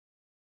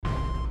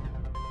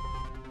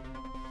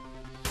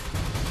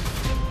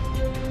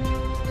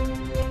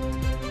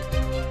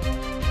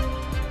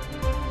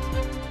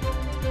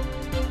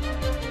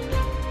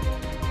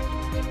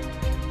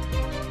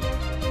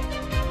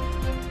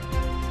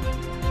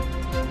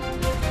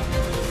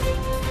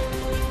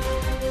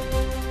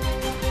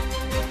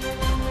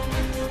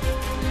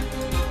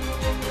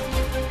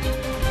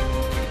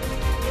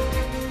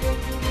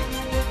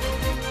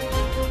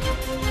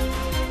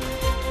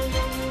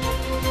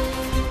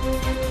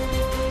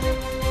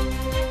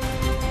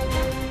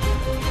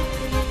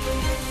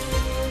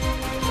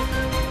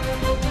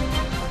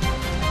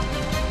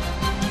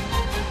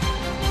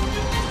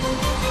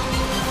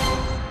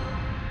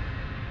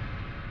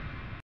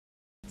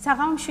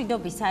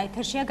საღამომშვიდობის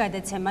საეთერშია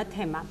გადაცემა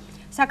თემა.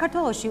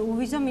 საქართველოში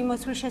უვიზო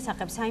მიმოსვლის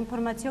შესახებ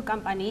საინფორმაციო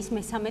კამპანიის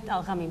მესამე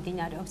ტალღა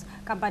მიმდინარეობს.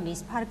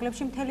 კამპანიის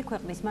ფარგლებში მთელი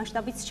ქვეყნის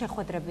მასშტაბით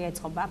შეხვედრები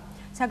ეწყობა.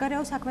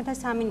 საგარეო საქმეთა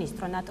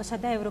სამინისტრო, ნატოსა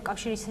და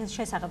ევროკავშირის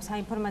შესახებ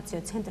საინფორმაციო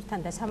ცენტრთან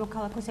და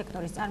სამოქალაქო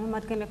სექტორის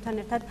წარმომადგენლებთან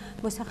ერთად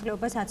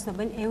მოსახლეობას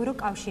აცნობენ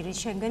ევროკავშირის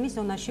შენგენის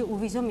ზონაში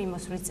უვიზო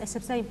მიმოსვლის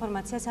წესებს და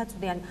ინფორმაციას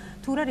აწვდიან,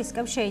 თუ რა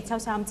რისკებს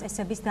შეიცავს ამ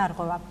წესების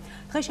დარღვევა.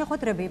 დღეს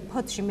შეხვედრები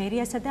ფოთში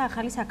მერიასა და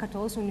ახალი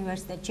საქართველოს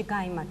უნივერსიტეტში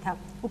გაიმართა.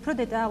 უფრო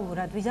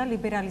დეტალურად ვიზა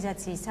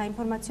ლიბერალიზაციის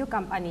საინფორმაციო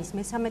კამპანიის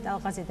მესამე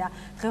ტალღაზე და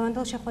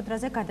დღევანდელ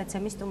შეხვედრაზე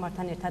გადაცემის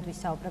სტუმართან ერთად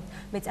ვისაუბრებთ.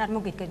 მე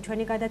წარმოგიდგენ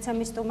ჩვენი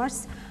გადაცემის სტუმარს,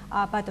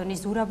 ბატონი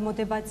ზურაბ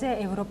მოდებაძე,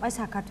 ევროპა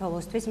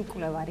საქართველოსთვის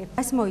მკვლევარი.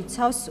 ეს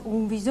მოიცავს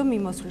უვიზო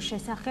მიმოსვლის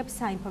შესახებ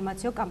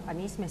საინფორმაციო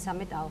კამპანიის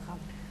მესამე ტალღა.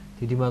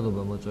 დიდი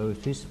მადლობა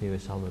მოწვევისთვის,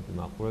 მივესალმები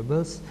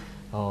მაყურებელს.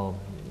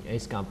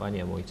 ეს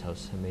კამპანია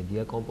მოიცავს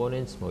მედია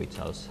კომპონენტს,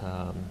 მოიცავს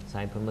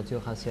საინფორმაციო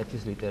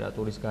ხასიათის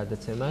ლიტერატურის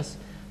გადაცემას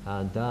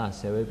და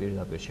ასევე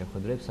პირდაპირ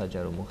შეხვედრებს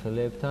საჯარო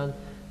მოხელეებთან,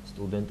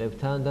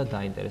 სტუდენტებთან და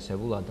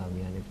დაინტერესებულ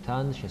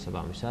ადამიანებთან.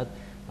 შესაბამისად,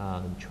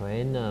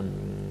 ჩვენ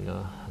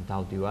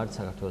დავდივართ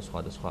საქართველოს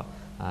სხვადასხვა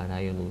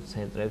რაიონულ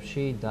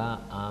ცენტრებში და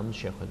ამ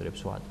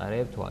შეხვედრებს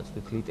ვატარებთ,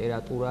 ვაწვდით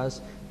ლიტერატურას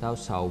და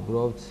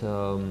ვსაუბრობთ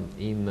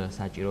იმ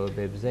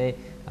საჭიროებებზე,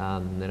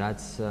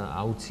 რაც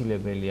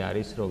აუცილებელი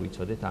არის, რომ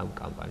ვიცოდეთ ამ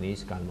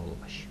კამპანიის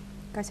განმავლობაში.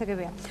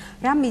 გასაგებია.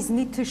 რა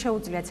მიზნით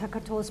შეუძლიათ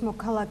საქართველოს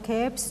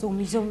მოქალაქეებს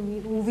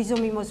უვიზო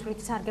მიმოსვლით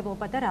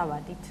სარგებლობა და რა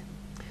ვადით?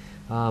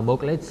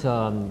 მოკლედ,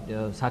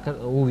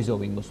 უვიზო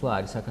მიმოსვლა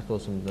არის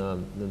საქართველოს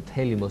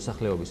მთელი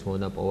მოსახლეობის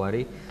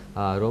მონაპოვარი,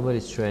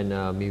 რომელიც ჩვენ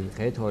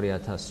მივიღეთ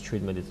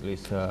 2017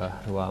 წლის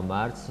 8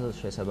 მარტს,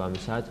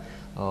 შესაბამისად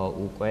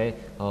უკვე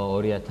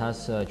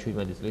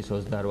 2017 წლის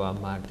 28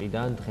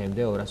 მარტიდან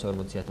დღემდე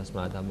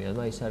 240,000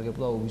 ადამიანმა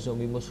ისარგებლა უვიზო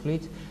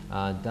მიმოსვლით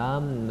და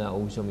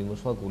უვიზო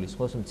მიმოსვლა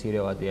გულისხმობს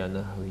მცირევადიან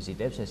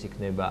ვიზიტებს, ეს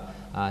იქნება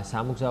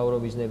სამოგზაურო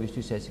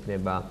მიზნებისთვის, ეს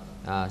იქნება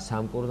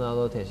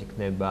სამკურნალოდ, ეს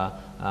იქნება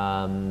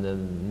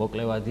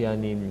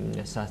მოკლევადიანი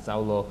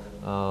სასწავლო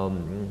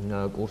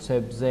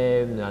კურსებზე,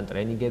 ან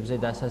ტრენინგებზე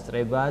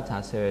დასასწრებად,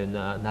 ასევე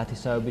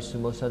ნათესავების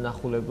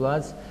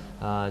მოსანახულებლად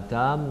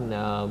და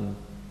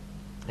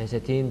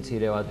ესეთი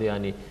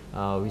მცირევადიანი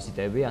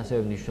ვიზიტები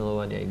ასევე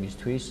მნიშვნელოვანია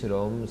იმისთვის,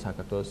 რომ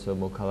საქართველოს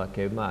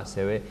მოქალაქეებმა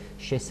ასევე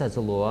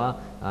შესაძლოა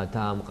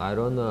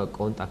დაამყარონ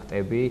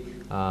კონტაქტები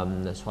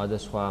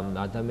სხვადასხვა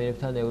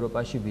ადამიანებთან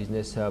ევროპაში,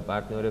 ბიზნეს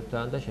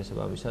პარტნიორებთან და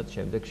შესაბამისად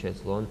შემდეგ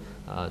შეძლონ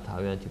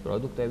თავიანთი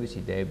პროდუქტების,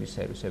 იდეების,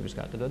 სერვისების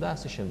გაყიდვა და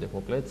ასე შემდეგ.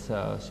 მოკლედ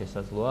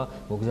შესაძლოა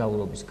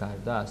მოგზაურობის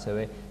გარდა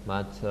ასევე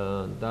მათ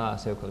და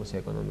ასევე ქვეყნის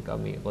ეკონომიკამ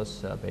მიიღოს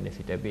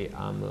ბენეფიტები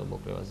ამ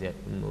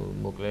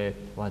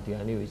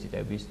მოკლევადიანი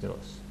ვიზიტების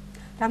დროს.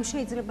 რამ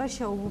შეიძლება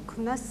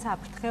შეუქმნას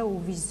საფრთხე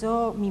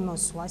უვიზო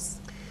მიმოსვლას?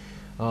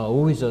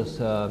 უვიზოს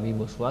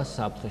მიმოსვლას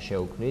საფრთხე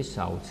შეუქმნის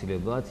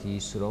აუცილებლად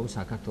ის, რომ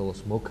საქართველოს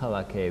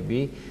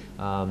მოქალაქეები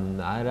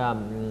არა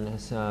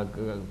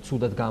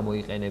ცუდად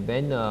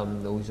გამოიყენებენ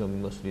უვიზო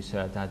მიმოსვლის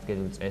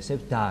დადგენილ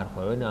წესებს,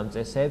 დაარღვევენ ამ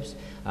წესებს,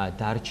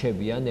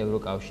 დარჩებიან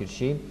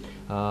ევროკავშირში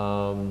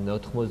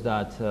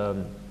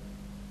 90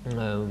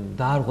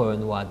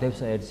 დაარღვევენ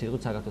ვადებს, ერთ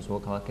სიტყვით საქართველოს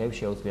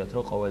მოქალაქეებს შეუძლიათ,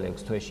 რომ ყოველ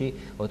 6 თვეში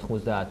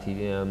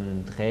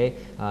 90 დღე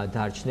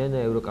დარჩნენ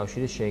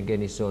ევროკავშირის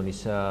შენგენის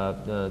ზონის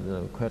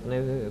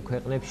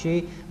ქვეყნებში.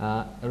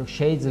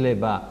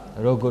 შეიძლება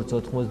როგორც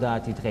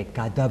 90 დღე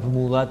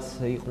გადაბმულად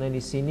იყვნენ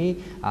ისინი,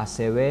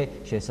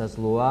 ასევე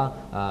შესაძლოა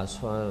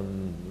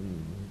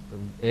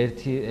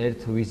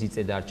ერთ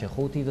ვიზიტზე დარჩა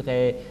 5 დღე,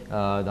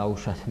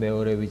 დაუშვათ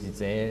მეორე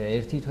ვიზიტზე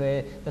 1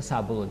 თვე და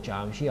საბოლოო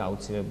ჯამში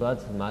აუცილებლად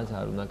მათ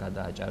არ უნდა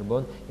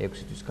გადააჭარბონ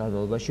 6 თვის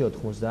განმავლობაში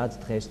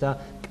 90 დღეს და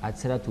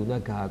კაცრად უნდა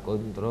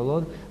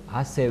გააკონტროლონ.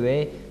 ასევე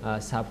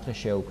საფრთხე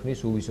შეუქმნის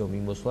უვიზო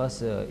მიმოსვლას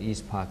ის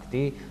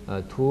ფაქტი,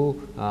 თუ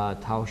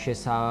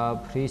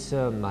თავშესაფრის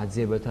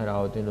მაძიებათა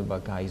რაოდენობა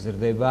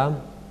გაიზრდება.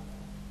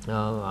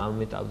 ამ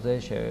ეტაპზე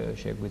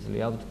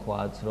შეგვიძლია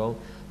ვთქვათ, რომ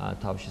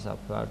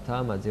თავშესაფართა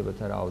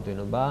მაძიებათა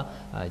რაოდენობა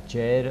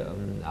ჯერ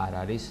არ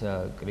არის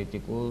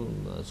კრიტიკულ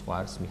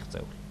ზღვარს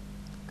მიღწეული.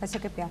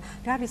 გასაგებია.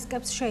 რა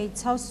რისკებს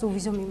შეიცავს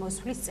უვიზო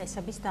მიმოსვლის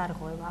წესების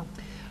დარღვევა?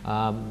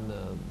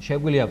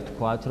 შეგვიძლია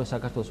ვთქვათ, რომ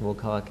საქართველოს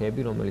მოქალაქეები,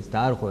 რომელიც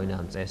დაარღვევენ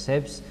ამ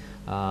წესებს,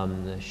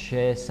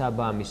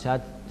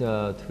 შესაბამისად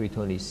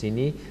თვითონ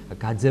ისინი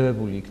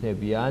გაძევებული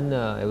იქნებიან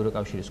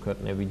ევროკავშირის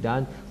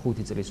ქვეყნებიდან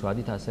 5 წლის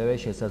ვადით, ასევე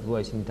შესაძლოა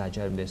ისინი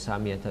დაჯარიმდნენ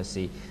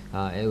 3,000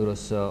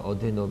 ევროს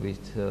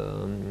ოდენობით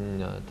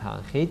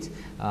თანხით,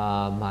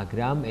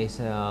 მაგრამ ეს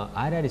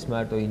არ არის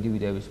მარტო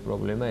ინდივიდების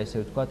პრობლემა,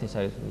 ესე ვთქვათ, ეს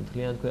არის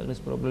მთლიანი ქვეყნის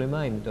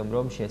პრობლემა, იმიტომ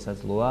რომ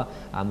შესაძლოა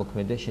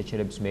ამოქმედდეს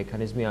შეჩერების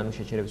მექანიზმი, ანუ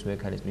შეჩერების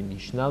მექანიზმი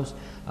ნიშნავს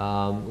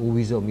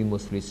უვიზო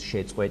მიმოსვლის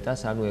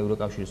შეწყვეტას, ანუ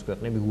ევროკავშირის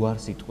ქვეყნები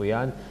უარს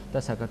იტყვიან და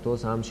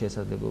საქართველოს ამ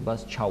შესაძლებლობას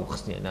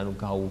ჩაუხსნიან, ანუ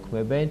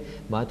გაუქმებენ.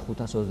 მათ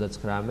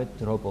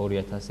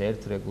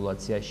 529/2001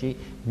 რეგულაციაში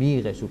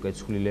მიიღეს უკვე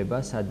ცვლილება,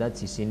 სადაც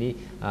ისინი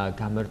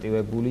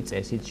გამარტივებული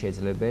წესით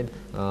შეძლებენ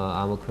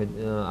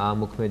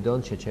ამოქმედონ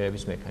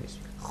შეჩერების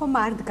მექანიზმი. ხომ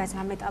არ დგას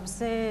ამ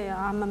ეტაპზე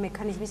ამ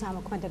მექანიზმის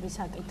ამოქმედების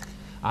საკითხი?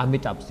 ამ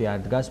ეტაპზე არ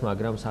დგას,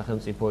 მაგრამ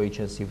სახელმწიფო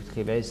იჩენს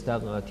სიფრთხილეს და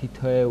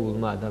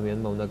თითოეულმა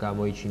ადამიანმა უნდა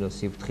გამოიჩინოს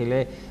სიფრთხილე,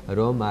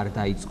 რომ არ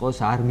დაიწყოს,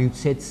 არ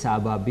მივცეთ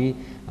საბაბი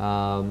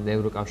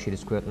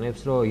ევროკავშირის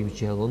ქვეყნებს, რომ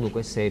იმსჯელონ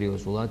უკვე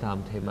სერიოზულად ამ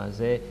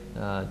თემაზე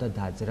და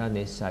დაძრან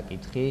ეს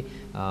საკითხი.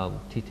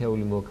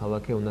 თითოეული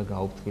მოქალაქე უნდა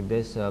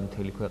გაუფრთხილდეს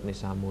მთელი ქვეყნის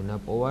ამ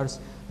მონაპოვარს,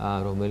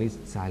 რომელიც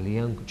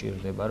ძალიან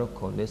გჭირდება, რომ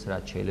გქონდეს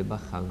რაც შეიძლება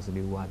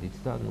ხანგრძლივი ვადით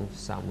და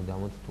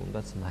სამუდამოდ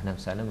თუნდაც მანამ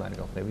სანამ არ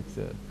გავხდებით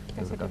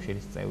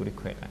ევროკავშირის წევრი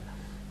ქვეყანა.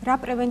 რა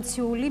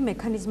პრევენციული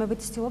მექანიზმებით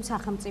ცდილობს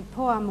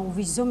სახელმწიფო ამ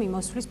უვიზო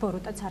მიმოსვლის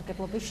ბოროტად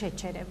სარგებლობის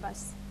შეჩერებას?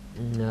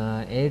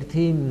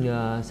 ერთი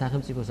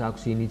სახელმწიფოს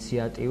აქვს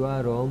ინიციატივა,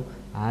 რომ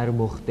არ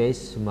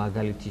მოხდეს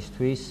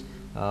მაგალითისთვის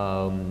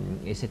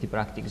ესეთი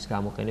პრაქტიკის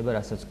გამოყენება,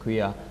 რასაც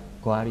ქვია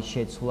გვარის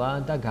შეცვლა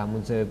და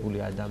გამოძევებული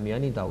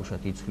ადამიანი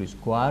დაუშვათ იცვლის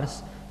გვარს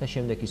და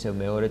შემდეგ ისევ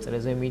მეორე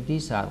წრეზე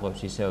მიდის,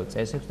 არღვევს ისევ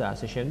წესებს და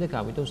ასე შემდეგ.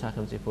 ამიტომ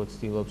სახელმწიფო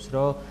ცდილობს,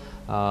 რომ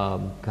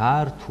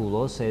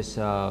გაართულოს ეს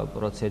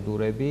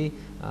პროცედურები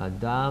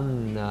და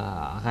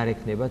აღარ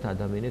ექნებათ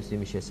ადამიანებს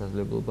იმის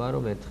შესაძლებლობა,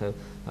 რომ ერთხელ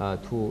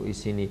თუ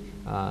ისინი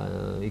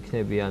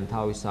იქნებიან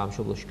თავის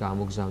სამშობლოში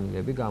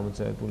გამოგზავნილები,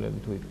 გამოძევებულები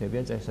თუ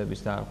იქნებიან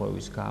წესების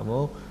დარღვევის გამო,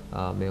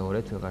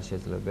 მეორედ ვეღარ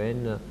შეძლებენ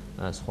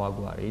სხვა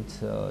გვარით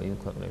იმ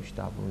ქვეყნებში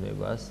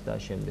დაბრუნებას და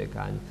შემდეგ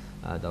ან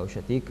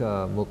დაუშვათ იქ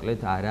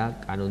მოკლედ არა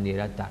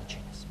კანონიერად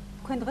დარჩენას.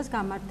 თქვენ დღეს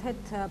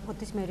გამართეთ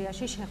ფოთის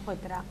მერიაში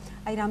შეხვედრა.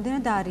 აი,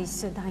 რამდენად არის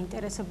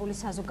დაინტერესებული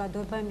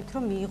საზოგადოება იმით,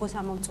 რომ მიიღოს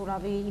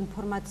ამომწურავი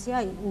ინფორმაცია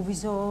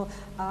უვიზო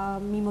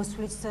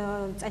მიმოსვლის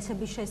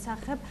წესების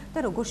შესახებ და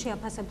როგორ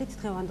შეაფასებდით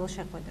დღევანდელ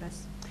შეხვედრას?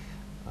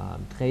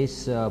 დღეს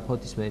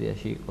ფოთის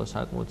მერიაში იყო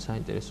საკმაოდ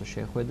საინტერესო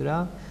შეხვედრა.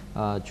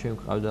 ჩვენ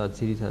გვყავდა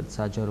ძირითადად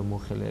საჯარო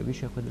მოხელეები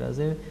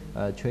შეხვედრაზე.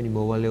 ჩვენი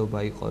მოვალეობა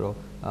იყო, რომ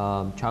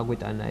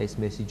ჩაგვეტანა ეს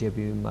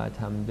მესიჯები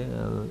მათამდე,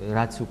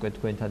 რაც უკვე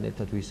თქვენთან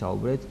ერთად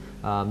ვისაუბრეთ,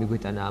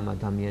 მიგვეტანა ამ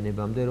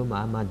ადამიანებამდე, რომ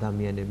ამ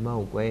ადამიანებმა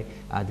უკვე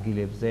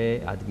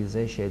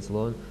ადგილზე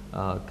შეძლონ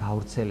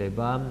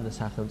გავრცელება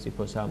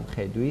სახელმწიფოს ამ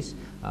ხედვის,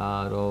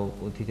 რომ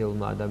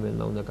თითოეულმა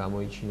ადამიანმა უნდა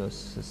გამოიჩინოს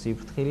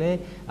სიფრთხილე,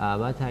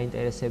 მათ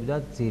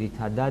აინტერესებდათ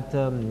ძირითადად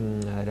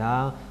რა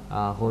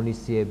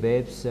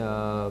ღონისძიებებს,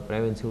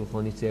 პრევენციულ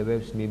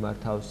ღონისძიებებს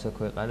მიმართავს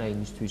ქვეყანა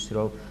იმისთვის,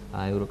 რომ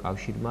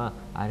ევროკავშირმა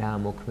არ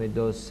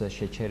ამოქმედოს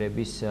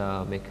შეჩერების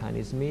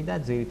მექანიზმი და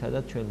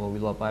ძირითადად ჩვენ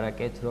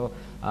მოვილაპარაკეთ, რომ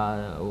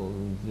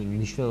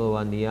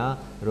მნიშვნელოვანია,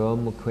 რომ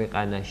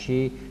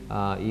ქვეყანაში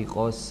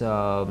იყოს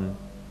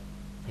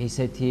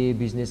ისეთი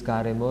ბიზნეს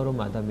გარემო, რომ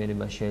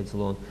ადამიანებმა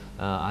შეეძლონ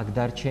აქ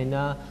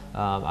დარჩენა,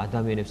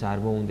 ადამიანებს არ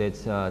მოუნდეთ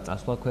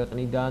წასვლა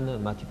ქვეყნიდან,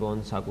 მათი პოვონ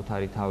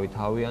საკუთარი თავი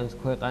თავიანთ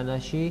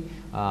ქვეყანაში,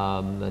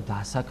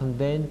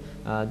 დასაქმდნენ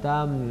და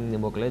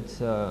მოკლედ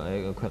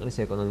ქვეყნის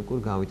ეკონომიკურ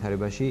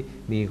განვითარებაში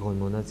მიიღონ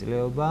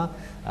მონაწილეობა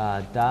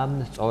და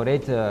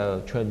სწორედ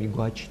ჩვენ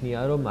მიგვაჩნია,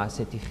 რომ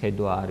ასეთი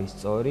ხედვა არის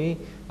სწორი,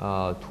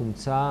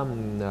 თუმცა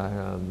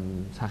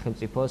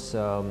სახელმწიფოს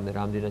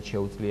რამდენად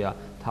შეუძლია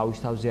თავის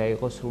თავზე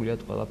აიღოს სრულად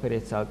ყველაფერი,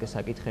 ეს ძალკე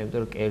საკითხია,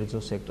 იმიტომ რომ კერძო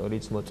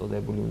სექტორიც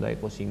მოწოდებული უნდა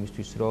იყოს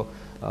იმისთვის, რომ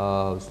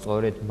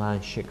სწორედ მან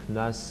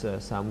შექმნას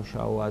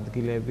სამუშაო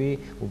ადგილები,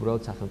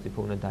 უბრალოდ სახელმწიფო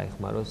უნდა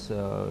დაეხმაროს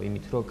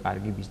იმით, რომ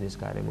კარგი ბიზნეს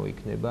გარემო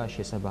იქნება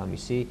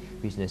შესაბამისი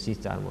ბიზნესის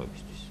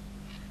წარმოებისთვის.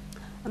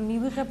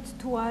 მივიღებთ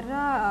თუ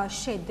არა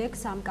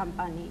შედეგს ამ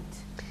კამპანიით?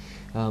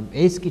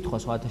 ეს კითხვა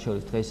სხვათა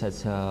შორის დღესაც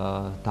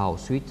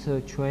დავსვით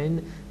ჩვენ,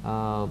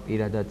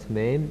 პირადად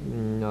მე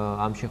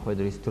ამ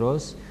შეხვედრის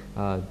დროს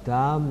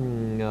და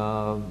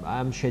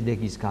ამ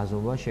შედეგის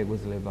გაზომვა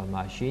შეგვეძლება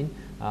მაშინ,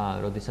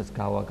 როდესაც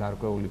გავა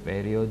გარკვეული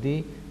პერიოდი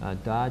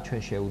და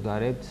ჩვენ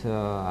შევუდარებთ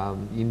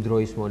იმ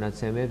დროის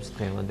მონაცემებს,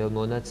 დღევანდელ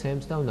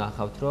მონაცემს და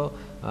ვნახავთ, რომ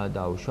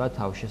დაუშვათ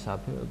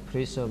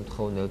თავშესაფრის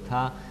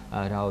მთხოვნელთა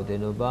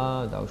რაოდენობა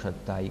დაუშვათ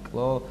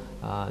დაიკლო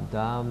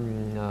და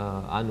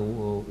ანუ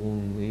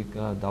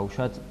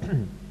დაუშვათ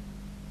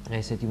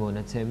ესეთი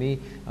მონაცემი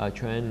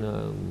ჩვენ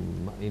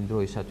იმ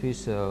დროისათვის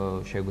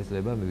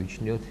შეგვეძლება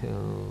მივიჩნიოთ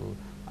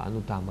ანუ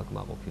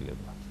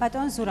დამაკმაყოფილება.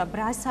 ბატონ ზურაბ,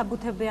 რა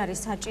საბუთები არის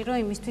საჭირო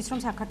იმისთვის, რომ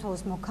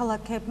საქართველოს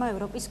მოქალაქეებმა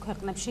ევროპის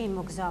ქვეყნებში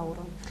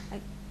იმოგზაურონ?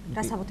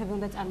 რა საბუთები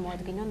უნდა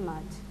წარმოადგინონ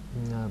მათ?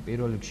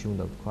 პირველ რიგში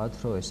უნდა ვთქვათ,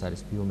 რომ ეს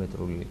არის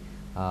ბიომეტრიული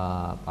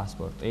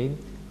პასპორტი,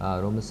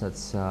 რომელსაც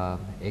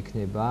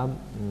ექნება,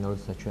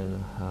 როდესაც ჩვენ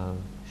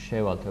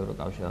შევალთ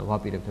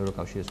ვაპირებთ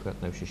ევროკავშირის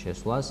ქვეყნებში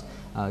შესვლას,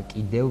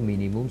 კიდევ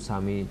მინიმუმ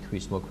 3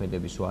 თვის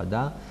მოქმედების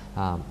ვადა,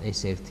 ეს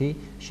ერთი,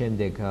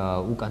 შემდეგ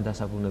უკან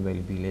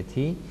დასაბრუნებელი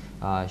ბილეთი,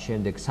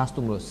 შემდეგ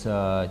სასტუმროს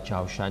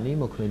ჯავშანი,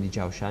 მოქმედი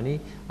ჯავშანი,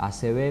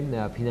 ასევე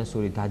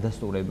ფინანსური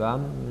დადასტურება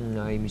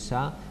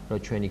იმისა, რომ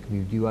ჩვენ იქ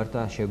მივდივართ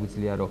და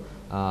შეგვიძლია რომ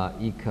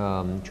იქ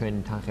ჩვენ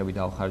თანხები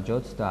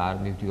დავხარჯოთ და არ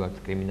მივდივართ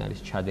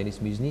კრიმინალის ჩადენის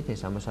მიზნით,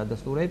 ეს ამას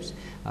ადასტურებს.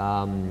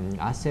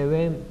 ასევე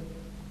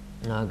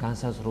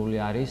განსაზღვრული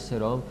არის,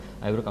 რომ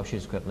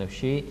ევროკავშირის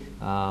ქვეყნებში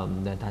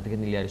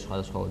დადგენილი არის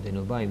სხვადასხვა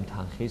ოდენობა იმ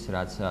თანხის,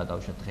 რაც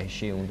დავუშვათ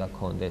დღეში უნდა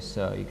კონდეს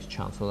იქ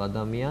ჩამსვლელ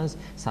ადამიანს,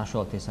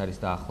 საშუალოდ ეს არის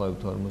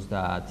დაახლოებით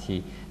 50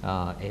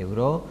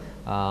 евро.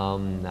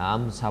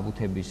 ამ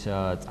საბუთების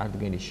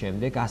წარდგენის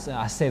შემდეგ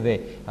ასევე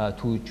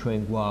თუ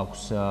ჩვენ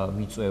გვაქვს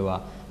მიწვევა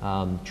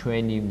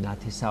ჩვენი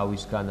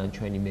ნათესავისგან ან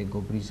ჩვენი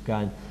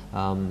მეგობრისგან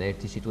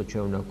ერთი სიტყვით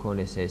ჩვენ უნდა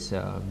გქონდეს ეს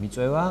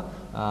მიწვევა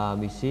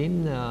მისი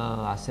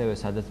ასევე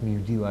სადაც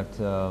მივდივართ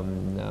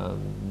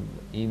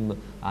იმ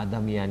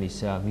ადამიანის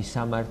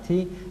მისამართი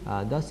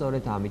და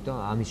სწორედ ამიტომ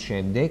ამის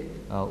შემდეგ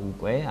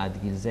უკვე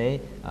ადგილზე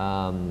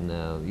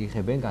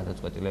იღებენ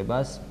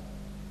გადაწყვეტილებას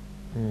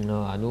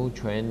ანუ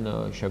ჩვენ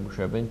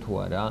შეგვიშვებენ თუ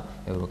არა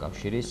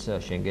ევროკავშირის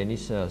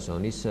შენგენის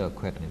ზონის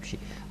ქვეყნებში.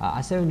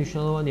 ასევე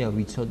მნიშვნელოვანია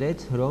ვიცოდეთ,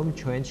 რომ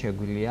ჩვენ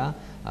შეგვიძლია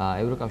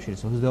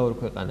ევროკავშირის 22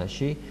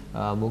 ქვეყანაში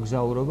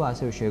მოგზაურობა,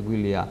 ასევე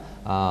შეგვიძლია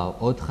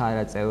 4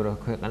 არაწევრ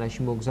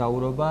ქვეყანაში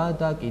მოგზაურობა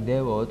და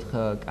კიდევ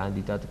 4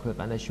 კანდიდატ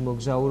ქვეყანაში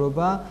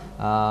მოგზაურობა.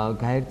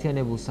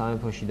 გაერთიანებულ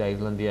სამეფოში და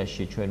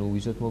ირლანდიაში ჩვენ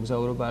უვიზოთ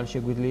მოგზაურობა არ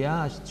შეგვიძლია,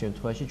 ასეთ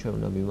შემთხვევაში ჩვენ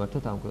უნდა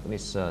მივმართოთ ამ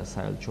ქვეყნის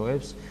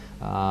საელჩოებს.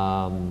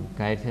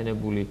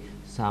 გაერთიანებული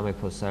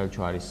სამეფოს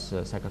საელჩო არის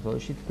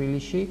საქართველოში,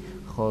 თბილისში,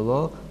 ხოლო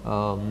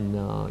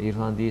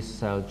ირლანდიის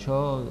საელჩო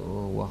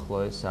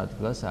უახლოეს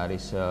ადგილას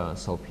არის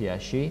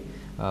სოფიაში,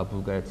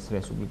 ბულგარეთის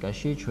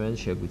რესპუბლიკაში. ჩვენ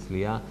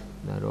შეგვიძლია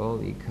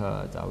რომ იქ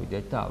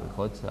წავიდეთ და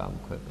ავიღოთ ამ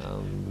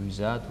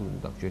ვიზა თუ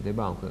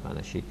დაგვჭირდება ამ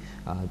ქვეყანაში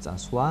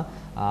წასვლა.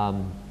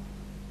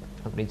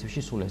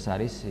 პრინციპში სულ ეს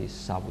არის ის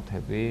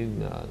საბუთები,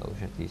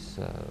 დავუშვათ ის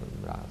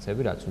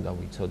რაღაცები, რაც უნდა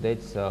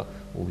ვიცოდეთ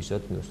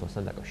უვიზოთ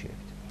მისვლასთან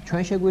დაკავშირებით.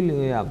 ჩვენ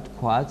შეგვიძლია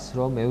ვთქვათ,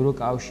 რომ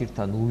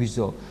ევროკავშირთან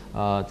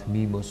უვიზოთ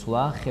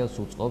მიმოსვლა ხელს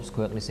უწყობს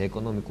ქვეყნის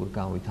ეკონომიკურ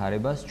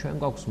განვითარებას. ჩვენ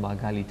გვაქვს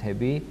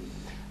მაგალითები,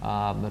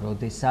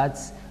 როდესაც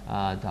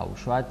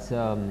დავუშვათ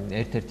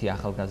ერთ-ერთი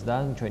ახალგაზრდა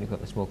ჩვენი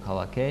ქვეყნის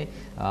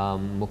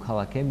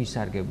მოქალაქე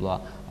მისარგებლა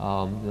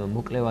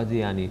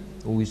მოკლევადიანი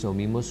უვიზო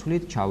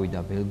მიმოსვლით,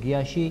 ჩავიდა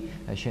ბელგიაში,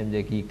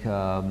 შემდეგ იქ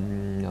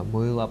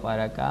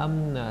მოელაპარაკა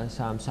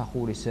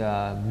სამსახურის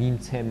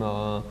მიმცემ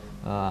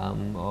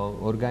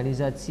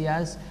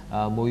ორგანიზაციას,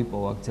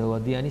 მოიპოვა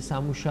გრძელვადიანი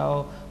სამუშაო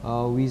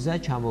ვიზა,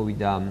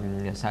 ჩამოვიდა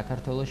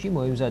საქართველოში,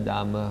 მოემზადა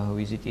ამ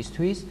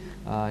ვიზიტისთვის,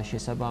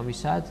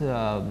 შესაბამისად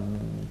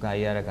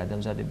გაიარა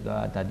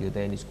გადამზადება დადიოდა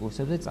ენის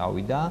კურსებზე,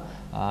 წავიდა,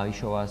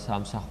 იშოვა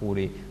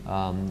სამსახური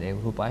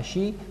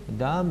ევროპაში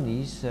და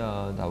ის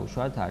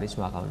დავუშვათ არის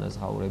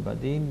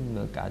მაღალანაზღაურებადი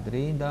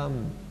კადრი და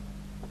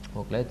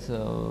მოკლედ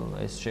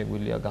ეს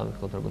შეგვიძლია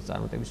გამოვიხილოთ როგორც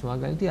წარმატების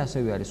მაგალითი,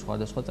 ასევე არის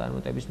სხვადასხვა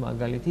წარმატების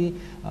მაგალითი,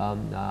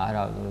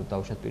 არა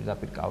დავუშვათ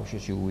პირდაპირ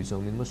კავშირში უვიზო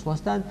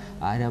მიმოსვლასთან,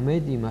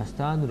 არამედ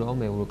იმასთან, რომ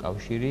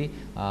ევროკავშირი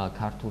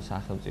ქართულ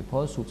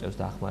სახელმწიფოს უწევს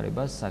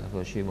დახმარებას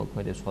საქართველოში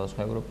მოქმედებს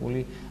სხვადასხვა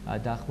ევროპული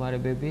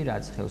დახმარებები,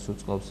 რაც ხელს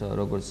უწყობს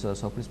როგორც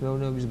სოფლის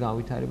მეურნეობის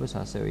განვითარებას,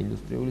 ასევე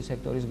ინდუსტრიული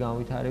სექტორის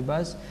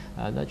განვითარებას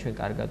და ჩვენ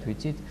კარგად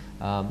ვიცით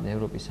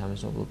ევროპის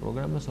სამეზობლო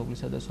პროგრამა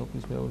სოფლისა და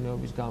სოფლის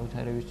მეურნეობის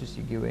განვითარებისთვის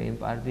იგივე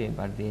ემპარდი 1,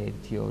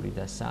 2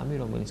 და 3,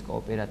 რომელიც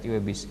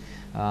კოოპერატივების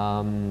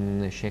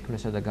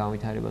შექმნასა და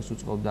განვითარებას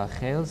უწყობდა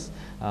ხელს,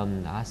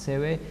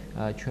 ასევე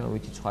ჩვენ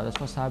ვიცით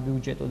სხვადასხვა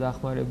საბიუჯეტო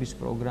დახმარების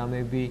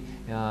პროგრამები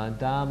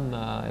და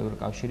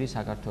ევროკავშირი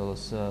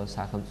საქართველოს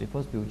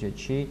სახელმწიფოს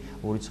ბიუჯეტში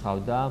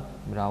ურიცხავდა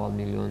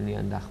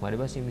მრავალმილიონიან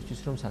დახმარებას იმისთვის,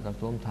 რომ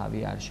საქართველოს თავი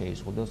არ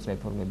შეიზღუდოს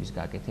რეფორმების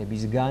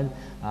გაკეთებისგან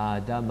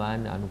და მან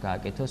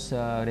გააკეთოს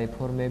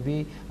რეფორმები,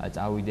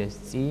 წავიდეს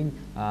წინ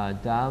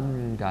და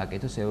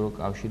გააკეთოს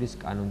ევროკავშირის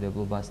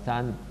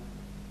კანონმდებლობასთან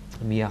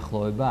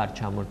მიახლოება არ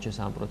ჩამორჩეს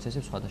ამ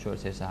პროცესებს, სხვადასხვა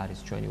ეს არის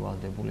ჩვენი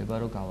ვალდებულება,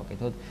 რომ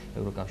გავაკეთოთ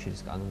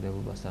ევროკავშირის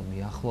კანონმდებლობასთან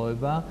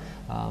მიახლოება.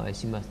 ეს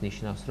იმას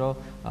ნიშნავს, რომ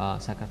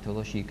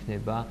საქართველოში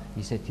იქნება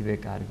ისეთივე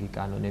კარგი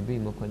კანონები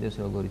იმოქმედებს,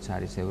 როგორიც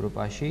არის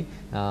ევროპაში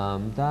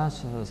და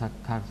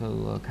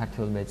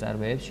ქართველ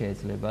მეწარმეებს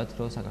შეეძლებათ,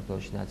 რომ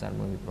საქართველოში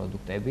ნაწარმოები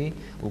პროდუქტები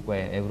უკვე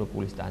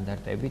ევროპული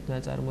სტანდარტებით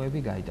ნაწარმოები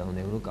გაიტანონ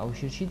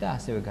ევროკავშირში და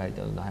ასევე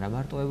გაიტანონ არა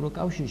მარტო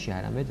ევროკავშირში,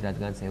 არამედ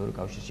რადგანაც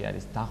ევროკავშირში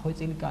არის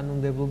დახვეწილი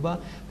კანონმდებლობა,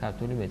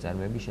 ქართული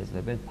მეწარმეები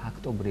შეძლებენ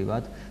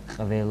ფაქტობრივად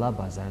ყველა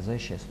ბაზარზე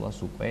შესვლას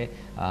უკვე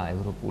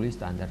ევროპული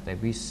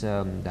სტანდარტების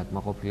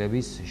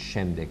დაკმაყოფილების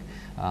შემდეგ.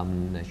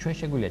 ჩვენ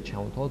შეგვიძლია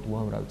ჩავთვალოთ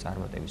უამრავი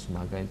წარმატების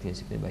მაგალითი, ეს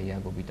იქნება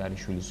იაგო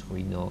ბიტარიშვილის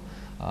ღვინო,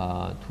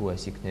 თუ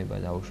ეს იქნება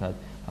დავუშვათ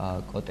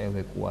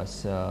კოტევეკუას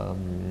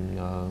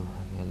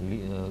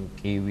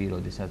კივი,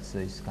 როდესაც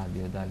ის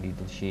გადიოდა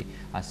ლიდლში,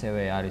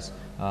 ასევე არის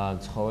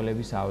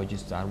ცხოველების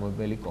ავეჯის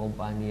მწარმოებელი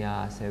კომპანია,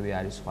 ასევე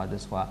არის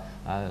სხვადასხვა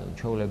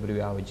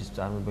ჩვეულებრივი ავეჯის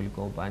მწარმოებელი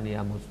კომპანია,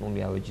 მოწნული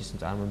ავეჯის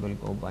მწარმოებელი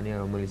კომპანია,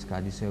 რომელიც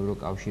გადის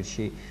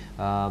ევროკავშირში,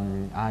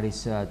 არის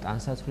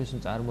ტანსაცმლის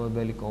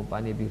მწარმოებელი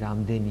კომპანიები,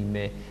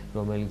 რამდენიმე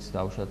რომელიც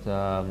დავუშვათ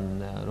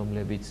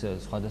რომლებიც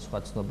სხვადასხვა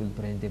ცნობილ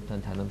ბრენდებთან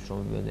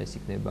თანამშრომლობენ, ეს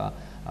იქნება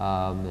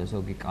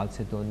ზოგი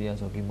კალცედონია,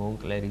 ზოგი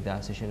მონკლერი და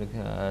ასე შემდეგ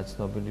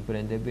ცნობილი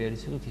ბრენდები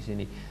ერისხით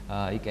ისინი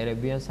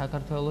იკერებიან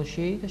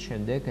საქართველოში და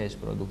შემდეგ ეს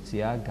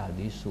პროდუქცია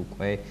გადის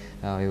უკვე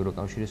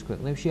ევროკავშირის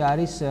ქვეყნებში.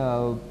 არის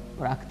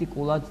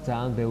პრაქტიკულად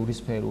ძალიან ბევრი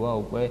სფეროა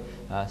უკვე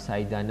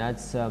საიდანაც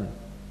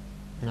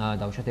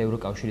დავუშვათ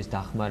ევროკავშირის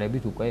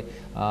დახმარებით უკვე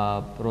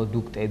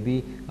პროდუქტები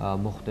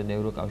მოხვდნენ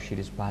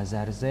ევროკავშირის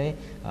ბაზარზე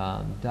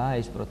და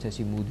ეს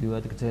პროცესი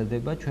მუდმივად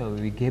გრძელდება. ჩვენ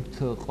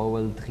ვიგებთ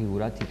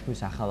ყოველდღიურად თითქმის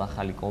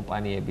ახალ-ახალი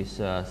კომპანიების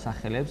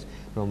სახელებს,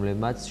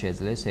 რომლებმაც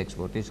შეძლეს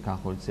ექსპორტის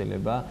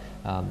გახორციელება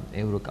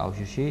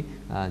ევროკავშირში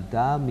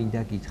და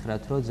მინდა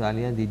გითხრათ, რომ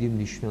ძალიან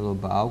დიდი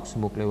მნიშვნელობა აქვს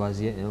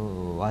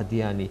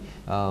მოკლევადიანი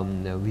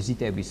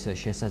ვიზიტების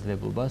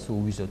შესაძლებლობას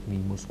უვიზოთ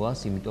მიმოსვლას,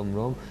 იმიტომ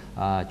რომ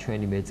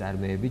ჩვენი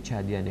მეწარმეები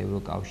ჩადიან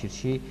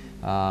ევროკავშირში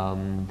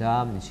და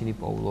ისინი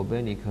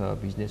პოულობენ იქ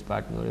ბიზნეს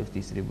პარტნიორებს,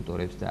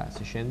 დისტრიბუტორებს და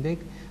ასე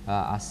შემდეგ.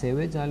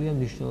 ასევე ძალიან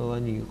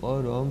მნიშვნელოვანი იყო,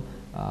 რომ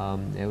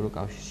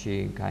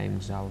ევროკავშირში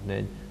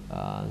გაემგზავრნენ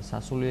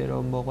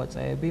სასულიერო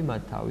მოღვაწეები,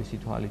 მათ თავისი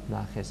თვალით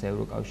ნახეს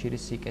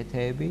ევროკავშირის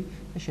სიკეთეები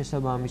და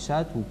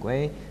შესაბამისად უკვე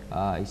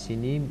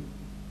ისინი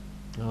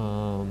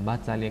მათ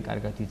ძალიან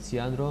კარგად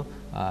იციან, რომ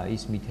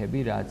ის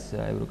მითები, რაც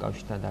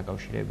ევროკავშირთან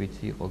დაკავშირებით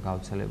იყო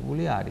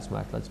გავრცელებული, არის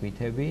მართლაც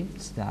მითები,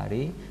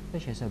 ცდარი და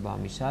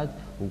შესაბამისად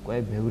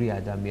უკვე ბევრი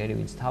ადამიანი,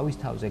 ვინც თავის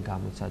თავზე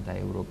გამოცადა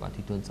ევროპა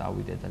თვითონ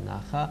წავიდა და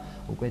ნახა,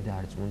 უკვე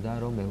დარწმუნდა,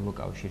 რომ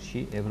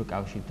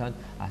ევროკავშირთან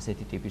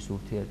ასეთი ტიპის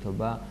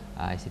ურთიერთობა,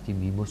 ესეთი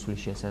მიმოსვლის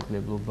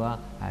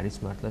შესაძლებლობა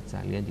არის მართლაც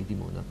ძალიან დიდი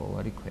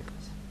მონაპოვარი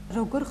ქვეყნას.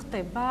 როგორ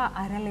ხდება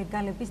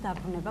არალეგალების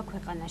დაბრუნება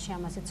ქვეყანაში?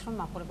 ამაზეც რომ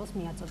მაყურებელს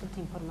მიაწოდოთ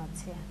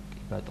ინფორმაცია.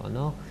 კი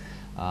ბატონო,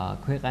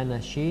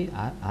 ქვეყანაში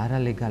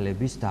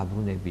არალეგალების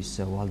დაბრუნების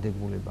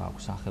ვალდებულება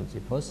აქვს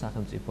სახელმწიფოს.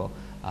 სახელმწიფო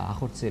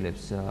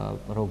ახორციელებს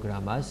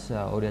პროგრამას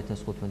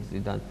 2015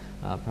 წლიდან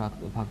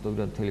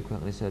ფაქტობრივად მთელი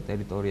ქვეყნის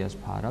ტერიტორიას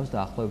ფარავს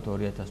და ახლობით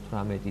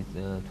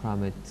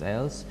 2018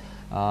 წელს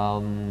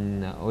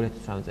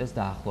 2018 წელს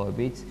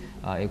დაახლოებით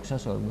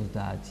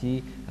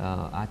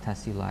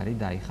 650.000 ლარი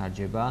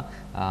დაიხარჯება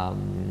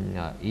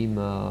იმ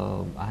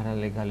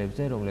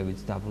არალეგალებზე,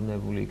 რომლებიც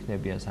დაბრუნებული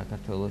იქნებიან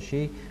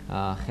საქართველოში,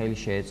 ხელი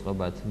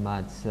შეეწყობათ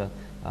მათ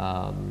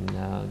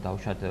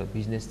დავუშვათ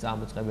ბიზნეს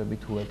წამოწყებები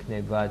თუ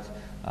ექნებათ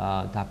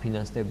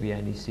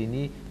დაფინანსდებიან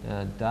ისინი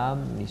და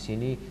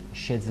ისინი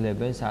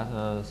შეძლებენ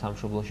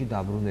სამშობლოში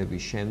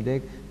დაბრუნების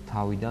შემდეგ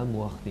თავიდან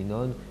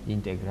მოახდინონ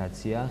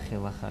ინტეგრაცია,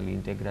 ხელახალი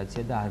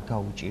ინტეგრაცია და არ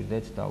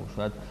გაუჭირდეთ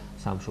დავუშვათ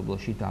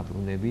სამშობლოში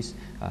დაბრუნების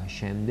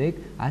შემდეგ.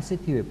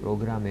 ასეთივე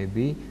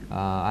პროგრამები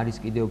არის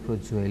კიდევ უფრო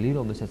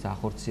ძველი, რომელსაც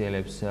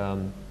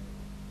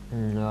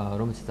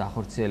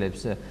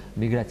ახორციელებს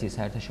მიგრაციის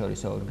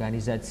საერთაშორისო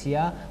ორგანიზაცია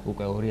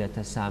უკვე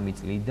 2003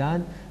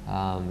 წლიდან.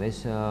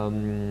 ეს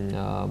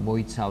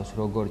მოიცავს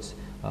როგორც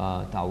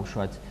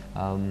დავუშვათ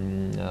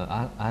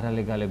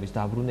არალეგალების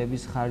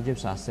დაბრუნების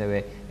ხარჯებს, ასევე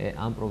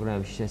ამ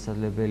პროგრამებში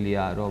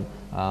შესაძლებელია რომ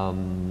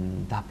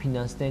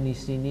დაფინანსდნენ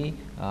ისინი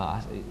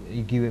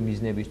იგივე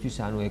მიზნებისთვის,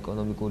 ანუ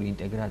ეკონომიკური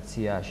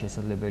ინტეგრაცია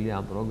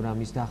შესაძლებელია ამ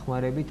პროგრამის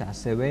დახმარებით,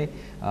 ასევე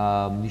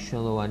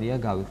მნიშვნელოვანია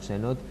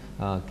გავიხსენოთ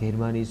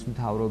გერმანიის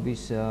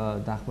მთავრობის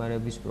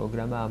დახმარების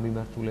პროგრამა ამ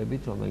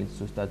მიმართულებით, რომელიც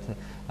ზუსტად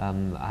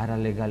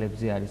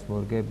არალეგალებზე არის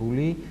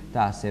მორგებული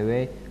და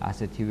ასევე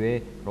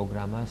ასეთივე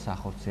პროგრამას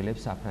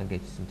ახორციელებს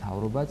საფრანგეთის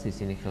მთავრობაც.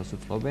 ისინი ხელს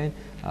უწყობენ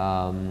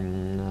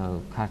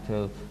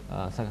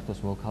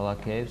საქართველოს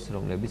მოქალაქეებს,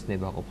 რომლებიც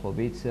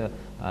ნებაყოფლობით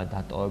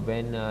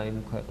დატოვებენ იმ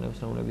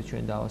ქვეყნებს, რომლებიც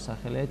ჩვენ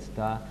დავასახელეთ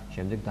და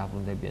შემდეგ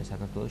დაბრუნდებიან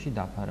საქართველოში,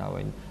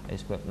 დაფარავენ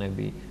ეს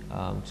ქვეყნები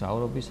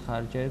მგზავრობის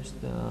ხარჯებს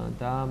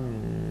და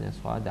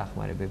სხვა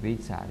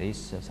დახმარებებიც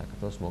არის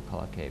საქართველოს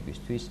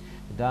მოქალაქეებისთვის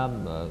და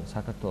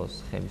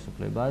საქართველოს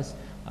ხელისუფლებას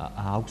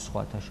აქვს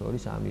სხვათა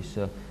შორის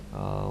ამის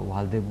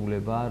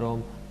ვალდებულება,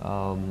 რომ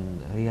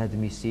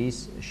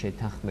რეადმისიის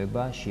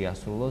შეთანხმება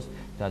შეასრულოს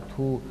და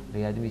თუ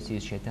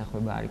რეადმისიის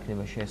შეთანხმება არ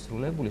იქნება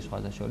შესრულებული,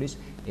 სხვათა შორის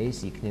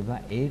ეს იქნება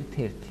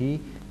ერთ-ერთი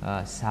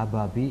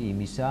საბაბი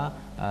იმისა,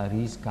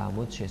 რის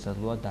გამოც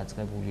შესაძლოა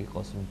დაწყებული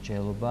იყოს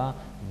მსჯელობა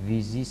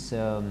ვიზის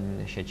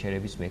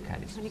შეჩერების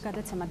მექანიზმს.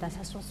 გადაცემა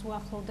დასასრულს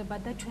უახლოვდება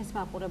და ჩვენს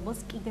მაყურებელს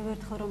კიდევ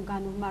ერთხელ რომ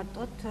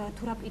განვმარტოთ,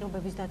 თუ რა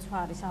პირობების დაცვა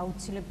არის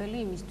აუცილებელი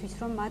იმისთვის,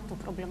 რომ მათ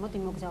უპრობლემოდ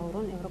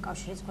იმოგზაურონ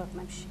ევროკავშირის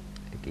ქვეყნებში.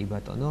 კი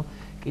ბატონო,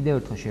 კიდევ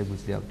ერთხელ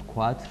შეგვიძლია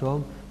ვთქვათ, რომ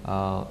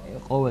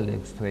ყოველ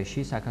 6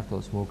 თვეში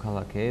საქართველოს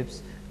მოქალაქეებს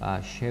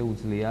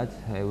შეუძლიათ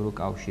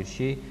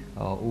ევროკავშირში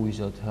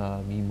უვიზოთ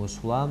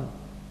მიმოსვლა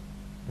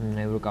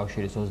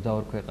ევროკავშირის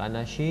 22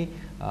 ქვეყანაში,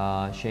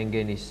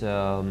 შენგენის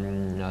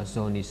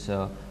ზონის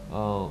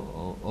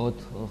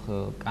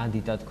 4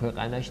 კანდიდატ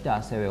ქვეყანაში და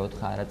ასევე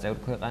 4 არაწევრ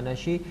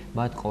ქვეყანაში,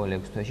 მათ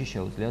ყოველ 6 თვეში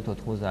შეუძლიათ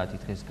 90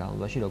 დღის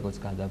განმავლობაში, როგორც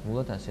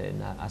გადაგმულოთ,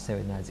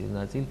 ასევე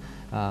ნაწილ-ნაწილ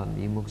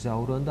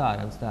იმოგზაურონ და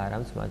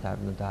არამც მათ არ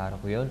უნდა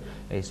დაარღვიონ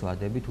ეს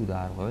ვადები, თუ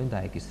დაარღვევენ,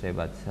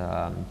 დაეკისრებათ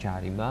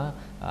ჯარიმა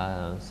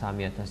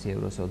 3000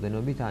 ევროს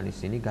ოდენობით, ან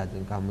ისინი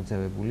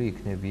გამოძევებული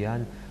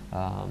იქნებიან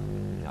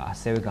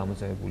ასევე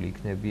გამოძევებული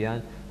იქნებიან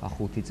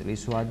 5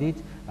 წლის ვადით.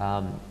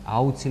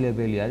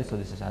 აუცილებელი არის,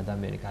 როდესაც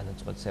ადამიანი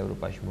გადაწყვეტს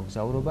ევროპაში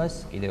მოგზაურობას,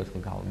 კიდევ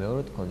ერთხელ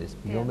გავამეოროთ, კონდეს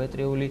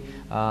ბიომეტრიული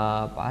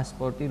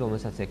პასპორტი,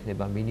 რომელსაც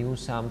ექნება მინიმუმ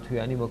 3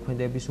 თვიანი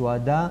მოქმედების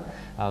ვადა,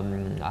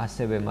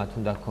 ასევე მათ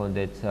უნდა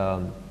ჰქონდეთ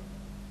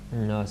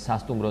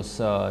სასტუმროს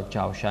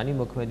ჯავშანი,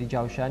 მოქმედი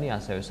ჯავშანი,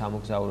 ასევე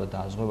სამოგზაურო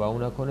დაზღვევა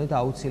უნდა ჰქონდეთ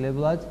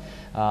აუცილებლად,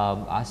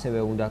 ასევე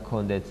უნდა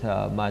ჰქონდეთ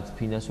მათ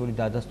ფინანსური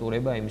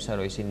დადასტურება იმისა,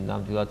 რომ ისინი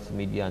ნამდვილად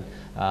მიდიან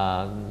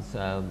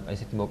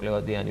ესეთი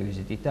მოკლევადიანი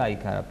ვიზიტით და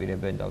იქ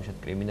არაპირებენ დაუშვათ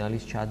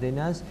კრიმინალის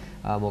ჩადენას.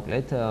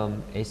 მოკლედ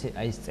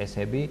ეს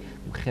წესები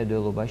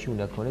მხედველობაში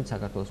უნდა ჰქონდეთ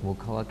საქართველოს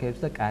მოქალაქეებს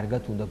და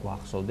კარგად უნდა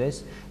გვახსოვდეს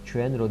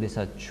ჩვენ,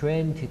 როდესაც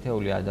ჩვენ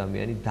თითოეული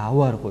ადამიანი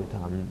დავარღვევთ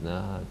ამ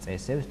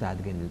წესებს,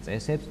 დადგენილ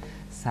წესებს,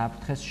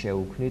 საფრთხეს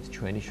შევუქმნით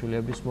ჩვენი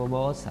შვილების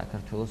მომავალს,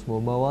 საქართველოს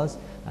მომავალს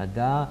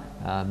და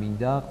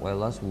მინდა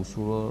ყველას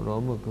ვუსურვო,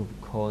 რომ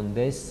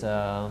გქონდეს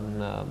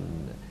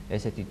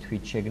ესეთი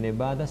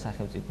თვითშეგნება და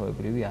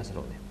სახელმწიფოებრივი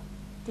აზროვნება.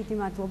 დიდი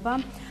მადლობა.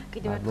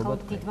 კიდევ ერთხელ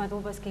დიდ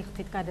მადლობას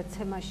გიხდით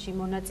გადაცემაში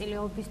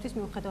მონაწილეობისთვის,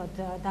 მიუხედავად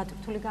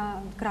დატვირთული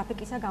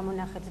გრაფიკისა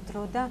გამონახეთ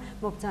დრო და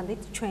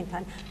მობრძანდით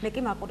ჩვენთან. მე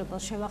კი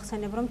მაყურებელს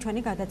შევახსენებ, რომ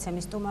ჩვენი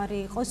გადაცემის სტუმარი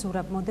იყო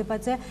ზურაბ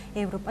მოდებაძე,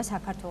 ევროპა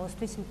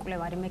საქართველოსთვის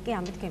მკვლევარი. მე კი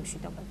ამით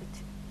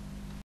გემშვიდობებით.